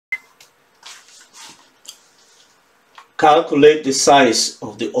Calculate the size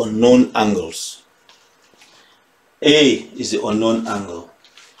of the unknown angles. A is the unknown angle.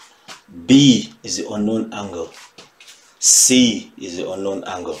 B is the unknown angle. C is the unknown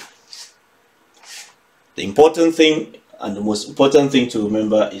angle. The important thing and the most important thing to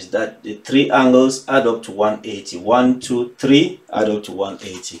remember is that the three angles add up to 180. 1, 2, 3 add up to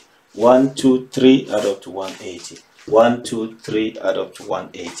 180. 1, 2, 3 add up to 180. 1, 2, 3 add up to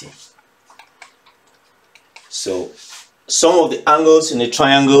 180. So sum of the angles in a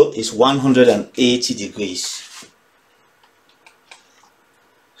triangle is 180 degrees.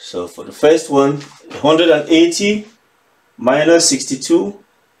 So for the first one, 180 minus 62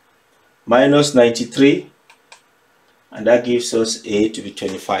 minus 93, and that gives us A to be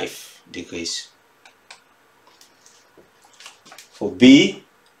 25 degrees. For B,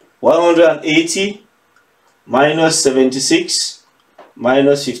 180 minus 76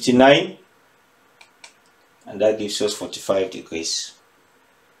 minus 59, and that gives us 45 degrees.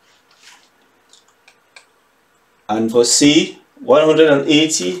 And for C,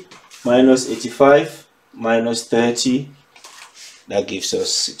 180 minus 85 minus 30, that gives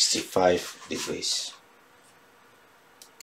us 65 degrees.